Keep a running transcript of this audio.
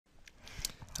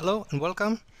Hello and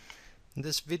welcome. In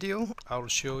this video I will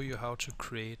show you how to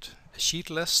create a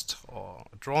sheet list or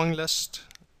a drawing list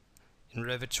in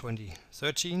Revit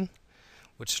 2013,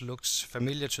 which looks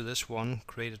familiar to this one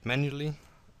created manually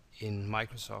in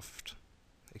Microsoft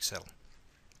Excel.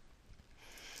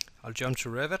 I'll jump to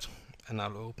Revit and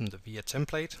I'll open the VIA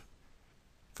template.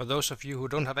 For those of you who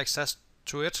don't have access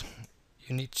to it,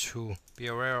 you need to be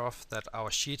aware of that our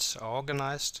sheets are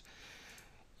organized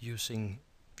using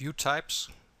view types.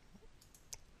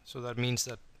 So that means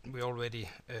that we already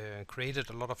created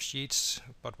a lot of sheets,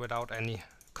 but without any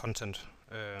content.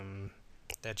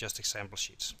 They're just example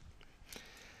sheets.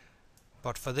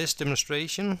 But for this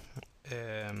demonstration,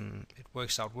 it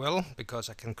works out well because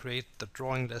I can create the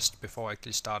drawing list before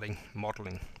actually starting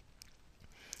modeling.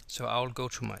 So I'll go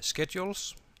to my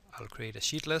schedules, I'll create a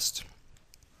sheet list,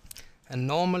 and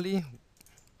normally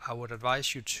I would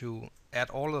advise you to add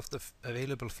all of the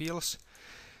available fields,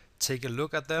 take a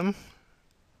look at them,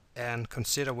 and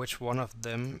consider which one of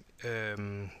them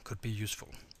could be useful.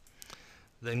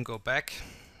 Then go back,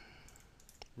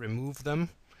 remove them,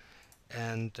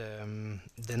 and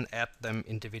then add them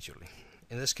individually.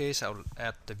 In this case, I'll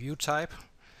add the view type,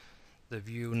 the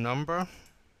view number,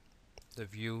 the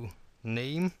view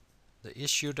name, the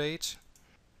issue date,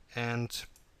 and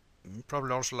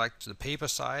probably also like the paper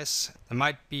size. There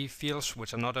might be fields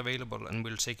which are not available, and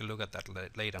we'll take a look at that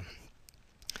later.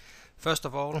 First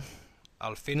of all,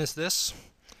 I'll finish this,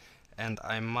 and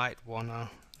I might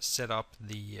wanna set up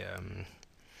the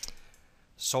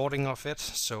sorting of it,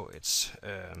 so it's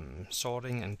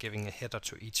sorting and giving a header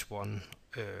to each one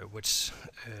which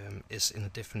is in a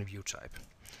different view type.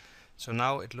 So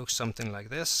now it looks something like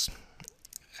this,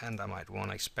 and I might want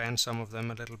to expand some of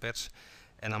them a little bit,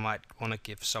 and I might want to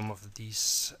give some of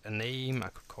these a name. I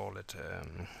could call it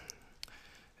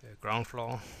ground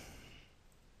floor.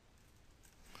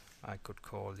 I could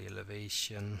call the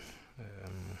elevation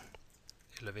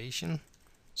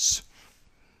elevations.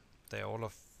 They're all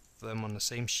of them on the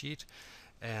same sheet,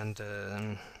 and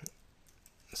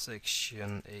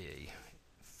section AA,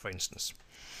 for instance.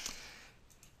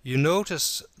 You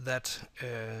notice that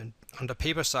under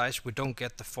paper size we don't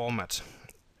get the format,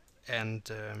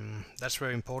 and that's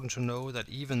very important to know that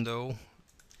even though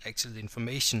actually the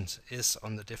information is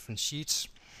on the different sheets,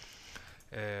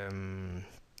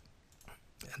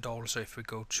 and also if we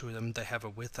go to them, they have a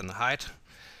width and a height.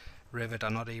 Revit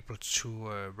are not able to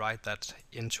write that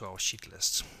into our sheet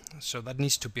list. So that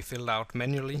needs to be filled out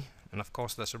manually, and of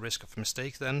course there's a risk of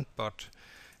mistake then, but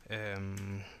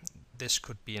this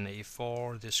could be an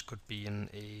A4, this could be an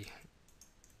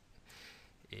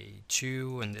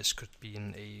A2, and this could be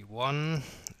an A1,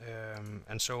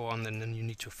 and so on, and then you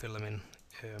need to fill them in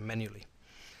manually.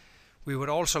 We would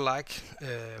also like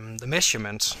the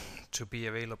measurements to be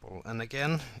available, and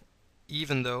again,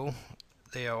 even though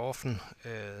they are often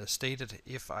stated,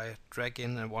 if I drag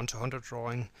in a 1:100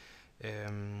 drawing,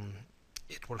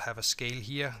 it will have a scale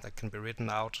here that can be written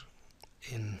out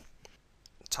in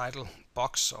title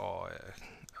box or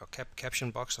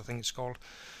caption box, I think it's called.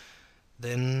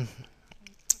 Then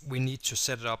we need to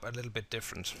set it up a little bit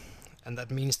different, and that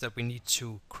means that we need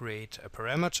to create a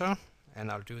parameter, and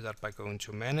I'll do that by going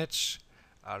to manage.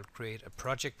 I'll create a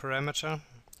project parameter,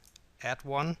 add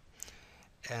one,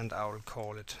 and I'll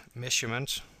call it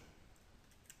measurement,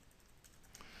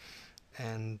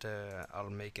 and I'll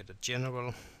make it a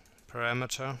general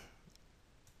parameter,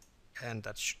 and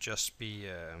that should just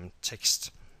be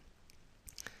text,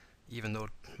 even though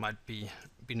it might be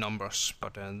numbers,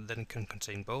 but then it can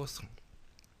contain both,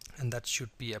 and that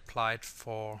should be applied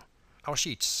for our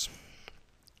sheets.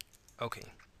 Okay.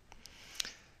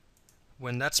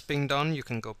 When that's being done, you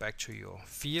can go back to your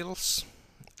fields,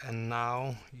 and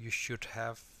now you should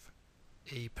have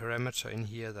a parameter in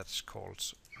here that's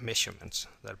called measurement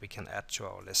that we can add to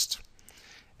our list.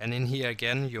 And in here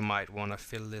again, you might want to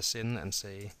fill this in and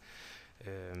say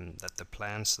that the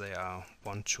plans, they are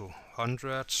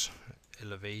 1:100,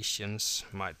 elevations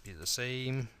might be the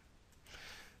same,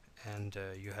 and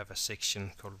you have a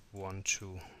section called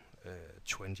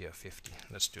 1:20 or 50.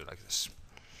 Let's do it like this.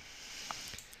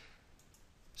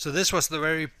 So this was the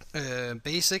very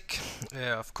basic.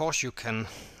 Of course you can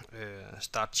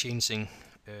start changing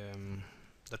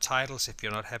the titles if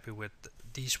you're not happy with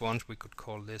these ones. We could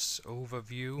call this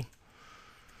overview,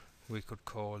 we could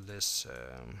call this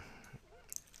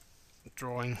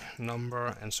drawing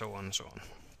number, and so on and so on.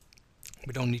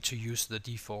 We don't need to use the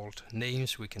default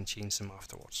names, we can change them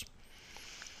afterwards.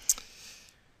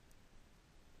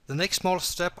 The next small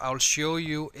step I'll show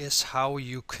you is how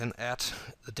you can add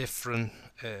the different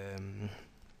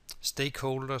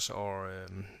stakeholders or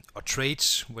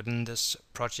trades within this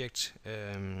project.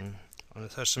 On the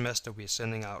third semester, we are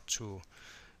sending out to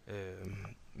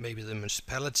maybe the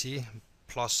municipality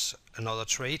plus another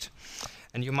trade,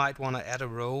 and you might want to add a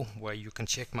row where you can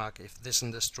check mark if this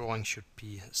and this drawing should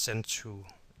be sent to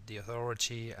the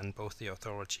authority, and both the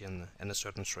authority and a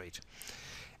certain trade.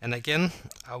 And again,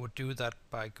 I would do that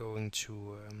by going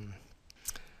to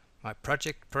my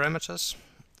project parameters.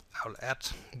 I'll add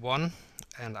one,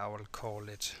 and I will call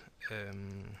it, we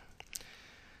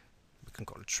can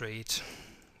call it trade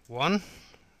 1.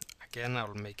 Again, I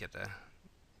will make it a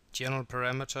general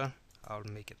parameter. I'll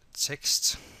make it a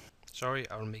text. Sorry,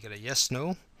 I'll make it a yes,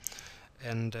 no,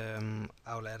 and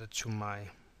I'll add it to my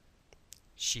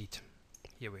sheet.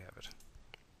 Here we have it.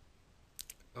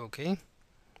 Okay,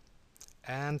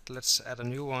 and let's add a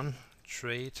new one,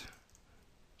 trade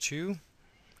 2.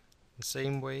 The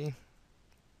same way,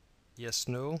 yes,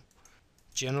 no,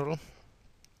 general,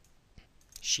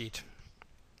 sheet.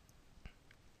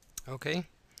 Okay,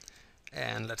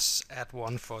 and let's add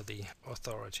one for the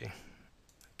authority.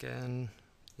 Again,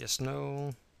 yes,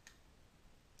 no,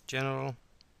 general,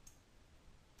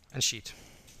 and sheet.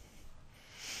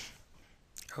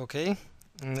 Okay,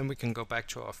 and then we can go back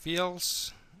to our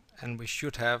fields, and we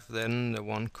should have then the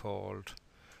one called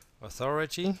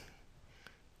authority.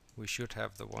 We should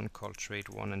have the one called trade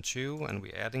 1 and 2, and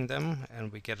we're adding them,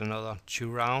 and we get another 2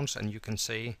 rounds, and you can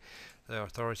say the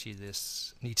authority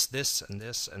needs this and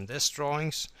this and this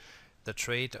drawings. The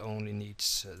trade only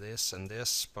needs this and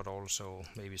this, but also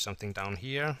maybe something down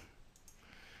here,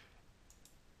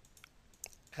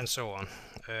 and so on.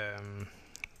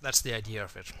 That's the idea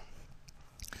of it.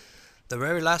 The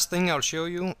very last thing I'll show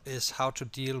you is how to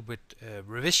deal with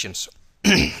revisions.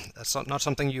 That's not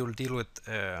something you'll deal with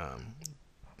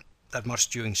that much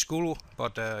during school,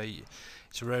 but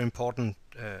it's a very important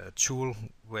tool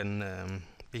when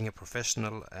being a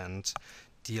professional and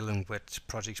dealing with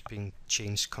projects being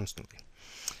changed constantly.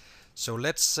 So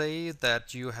let's say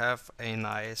that you have a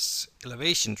nice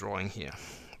elevation drawing here.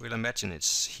 We'll imagine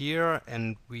it's here,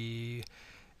 and we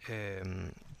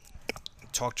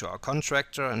talk to our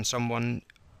contractor, and someone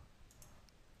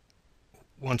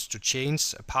wants to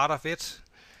change a part of it,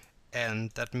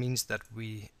 and that means that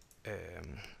we're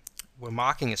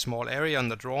marking a small area on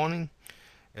the drawing,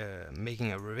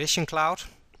 making a revision cloud.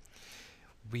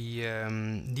 We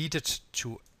needed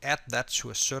to add that to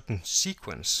a certain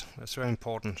sequence. That's very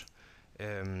important,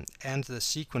 and the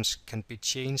sequence can be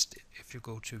changed if you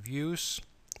go to views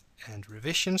and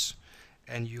revisions,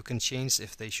 and you can change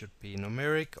if they should be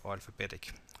numeric or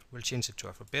alphabetic. We'll change it to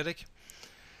alphabetic,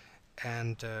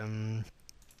 and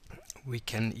we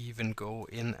can even go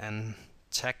in and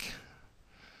tag,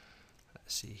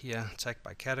 let's see here, tag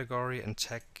by category, and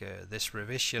tag this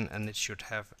revision, and it should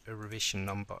have a revision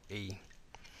number A.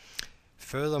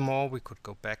 Furthermore, we could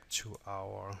go back to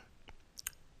our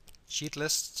sheet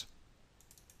list,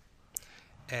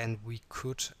 and we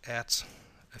could add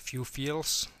a few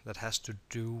fields that has to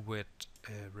do with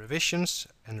revisions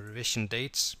and revision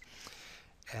dates,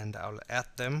 and I'll add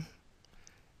them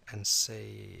and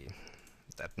say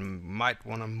that might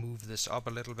want to move this up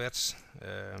a little bit,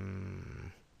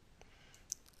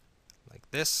 like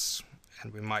this,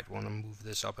 and we might want to move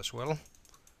this up as well,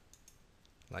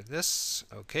 like this.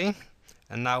 Okay,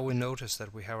 and now we notice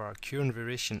that we have our current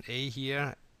revision A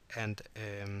here, and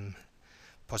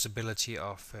possibility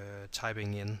of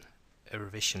typing in a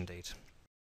revision date.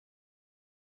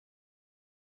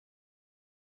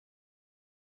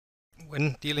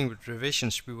 When dealing with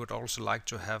revisions, we would also like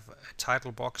to have a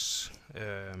title box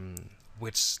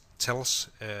which tells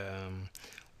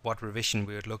what revision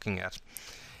we are looking at.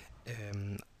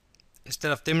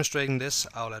 Instead of demonstrating this,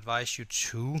 I'll advise you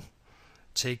to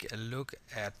take a look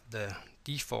at the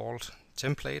default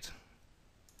template,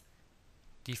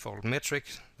 default metric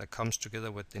that comes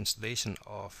together with the installation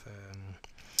of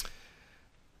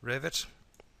Revit,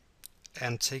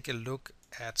 and take a look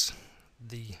at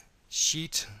the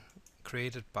sheet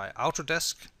created by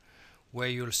Autodesk, where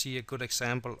you'll see a good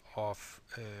example of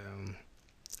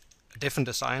a different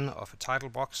design of a title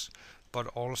box, but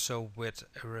also with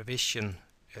a revision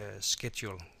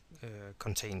schedule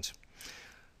contained.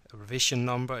 A revision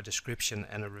number, a description,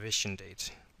 and a revision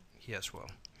date here as well.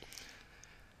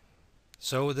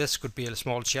 So this could be a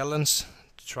small challenge,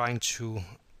 trying to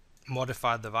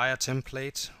modify the VIA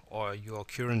template or your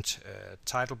current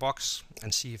title box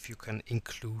and see if you can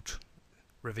include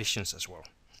revisions as well.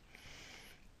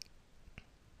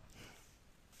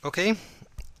 Okay,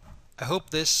 I hope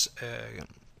this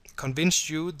convinced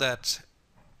you that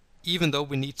even though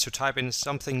we need to type in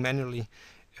something manually,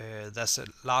 there's a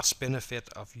large benefit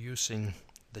of using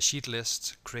the sheet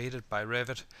list created by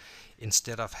Revit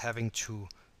instead of having to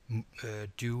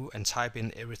do and type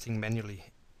in everything manually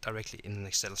directly in an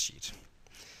Excel sheet.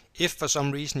 If for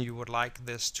some reason you would like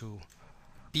this to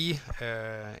be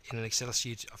in an Excel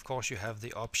sheet, of course you have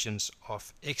the options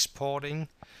of exporting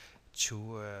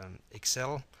to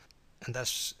Excel, and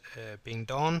that's being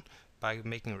done by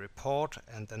making a report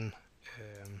and then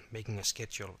making a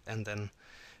schedule and then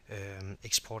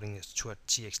exporting it to a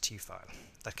TXT file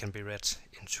that can be read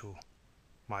into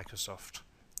Microsoft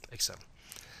Excel.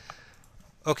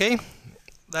 Okay,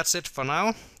 that's it for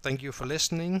now. Thank you for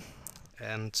listening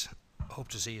and hope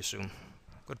to see you soon.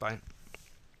 Goodbye.